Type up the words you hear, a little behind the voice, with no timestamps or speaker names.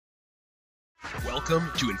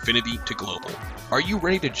Welcome to Infinity to Global. Are you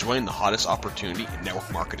ready to join the hottest opportunity in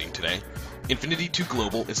network marketing today? Infinity to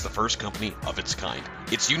Global is the first company of its kind.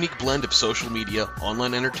 Its unique blend of social media,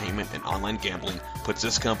 online entertainment, and online gambling puts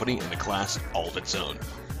this company in a class all of its own.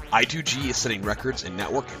 I2G is setting records in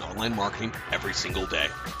network and online marketing every single day.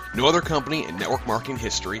 No other company in network marketing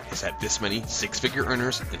history has had this many six-figure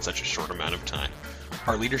earners in such a short amount of time.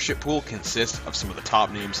 Our leadership pool consists of some of the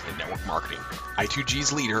top names in network marketing.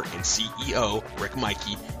 I2G's leader and CEO, Rick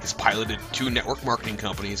Mikey, has piloted 2 network marketing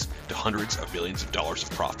companies to hundreds of millions of dollars of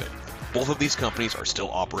profit. Both of these companies are still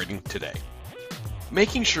operating today.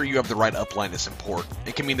 Making sure you have the right upline is important.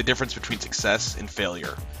 It can mean the difference between success and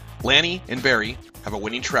failure. Lanny and Barry have a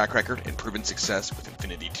winning track record and proven success with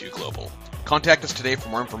Infinity 2 Global. Contact us today for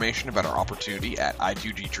more information about our opportunity at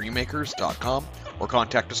i2gdreammakers.com or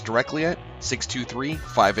contact us directly at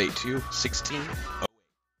 623-582-16